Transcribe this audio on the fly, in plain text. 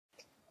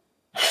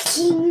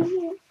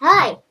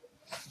Hi.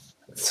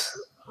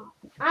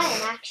 I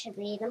am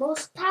actually the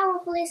most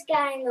powerfulest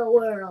guy in the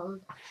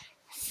world.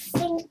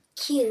 Thank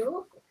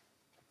you.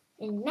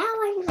 And now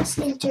I must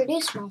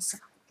introduce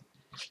myself.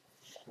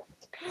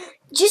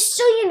 Just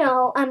so you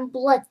know, I'm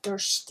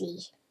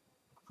bloodthirsty.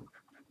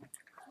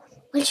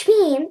 Which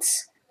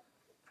means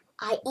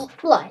I eat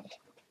blood.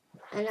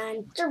 And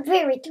I'm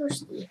very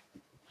thirsty.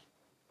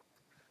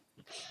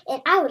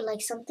 And I would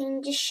like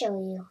something to show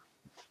you.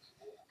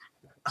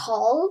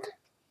 Called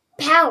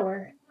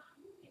power.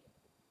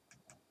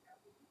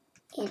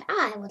 And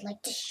I would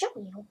like to show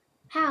you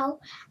how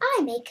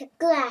I make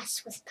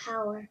glass with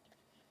power.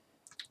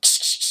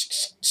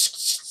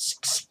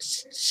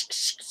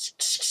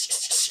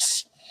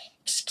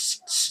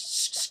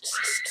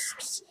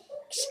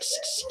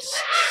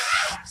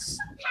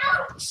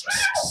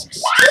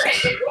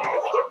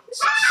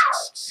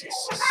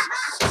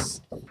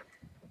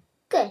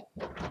 Good.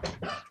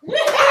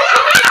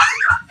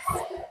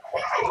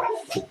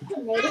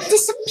 Made it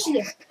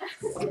disappear.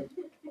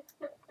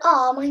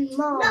 Oh, my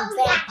mom,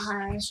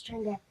 vampire, is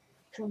trying to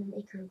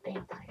make her a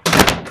vampire.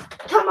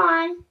 Come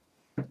on.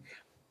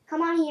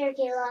 Come on here,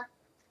 Kayla.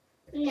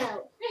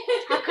 No.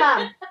 How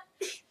come?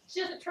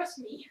 She doesn't trust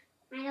me.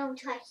 I don't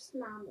trust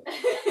Mommy.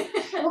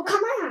 Well,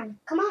 come on.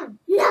 Come on.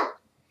 No.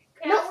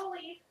 Okay, No. I will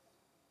leave.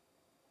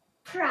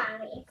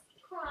 Promise.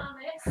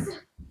 Promise.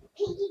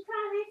 Pinky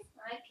promise?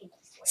 I can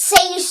just wait.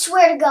 Say you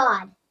swear to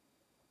God.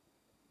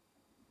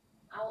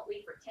 I won't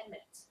leave for 10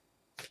 minutes.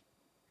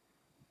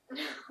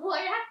 Well,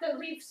 I have to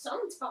leave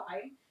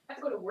sometime. I have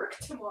to go to work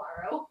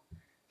tomorrow.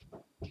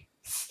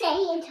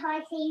 Stay until I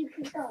say you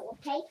can go,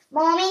 okay?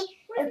 Mommy,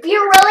 if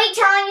you're really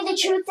telling me the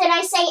truth, then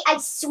I say I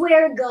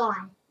swear to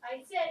God.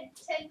 I said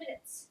 10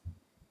 minutes.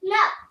 No.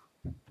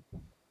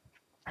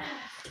 10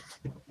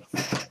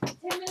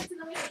 minutes and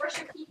then we can brush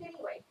your teeth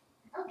anyway.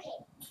 Okay.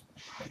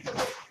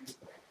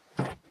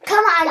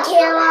 Come on,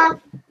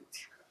 Kayla.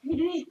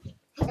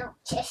 I don't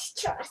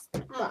just trust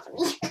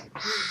Mommy.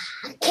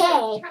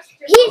 Okay,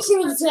 here's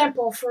an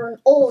example for an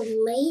old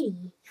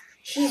lady.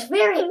 She's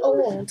very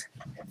old.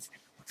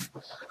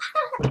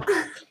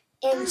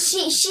 And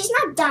she's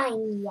not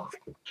dying yet.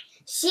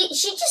 She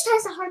just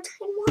has a hard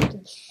time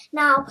walking.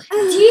 Now, do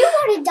you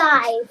want to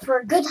die for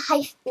a good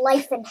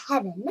life in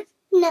heaven?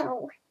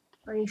 No.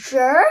 Are you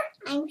sure?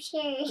 I'm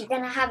sure. You're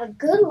going to have a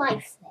good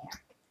life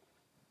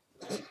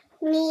there.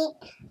 Me.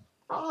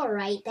 All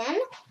right, then.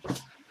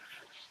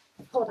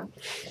 Hold on.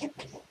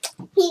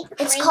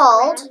 It's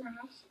called...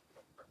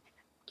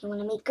 You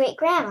want to meet great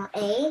grandma,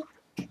 eh?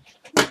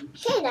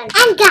 Okay, then.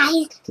 And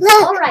guys,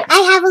 look. All right.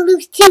 I have a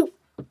loose tooth.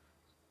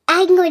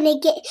 I'm going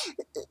to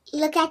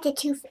look at the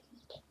tooth.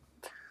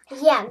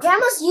 Yeah,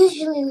 grandmas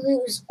usually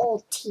lose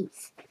old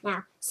teeth.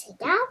 Now, sit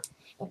down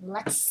and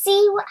let's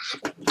see what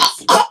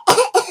happens.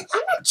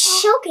 I'm not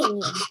choking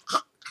you.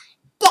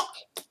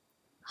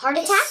 Heart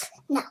attack?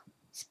 No.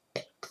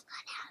 Spit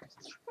blood out of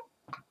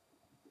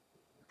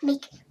you.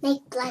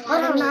 Make blood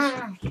out of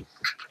me.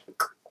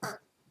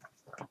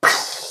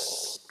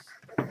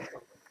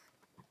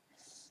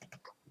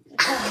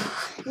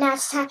 Now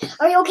it's time.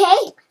 Are you okay?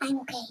 I'm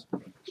okay.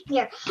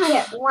 Here.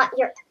 You want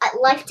your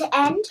life to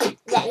end?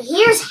 Then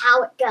here's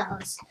how it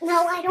goes.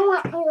 No, I don't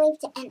want my life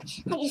to end.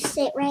 I just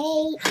sit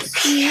right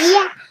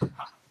here.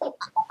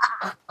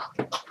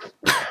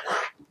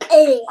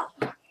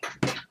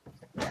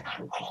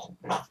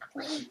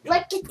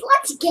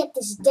 Let's get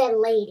this dead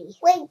lady.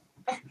 Wait.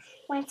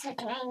 1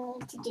 second, I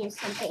need to do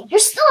something. You're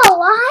still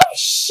alive?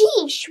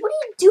 Sheesh, what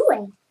are you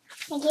doing?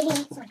 I'm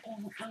getting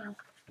something.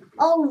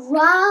 All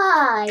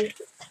right.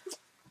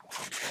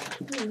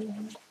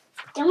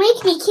 Don't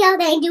make me kill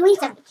that I'm doing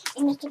something.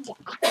 I'm making the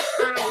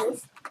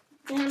eyes.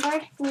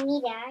 Remember? We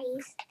need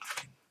eyes.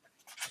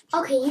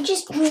 Okay, you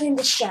just ruined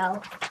the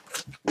show.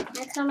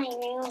 That's how I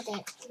ruined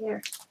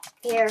it.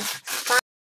 Here. Bye.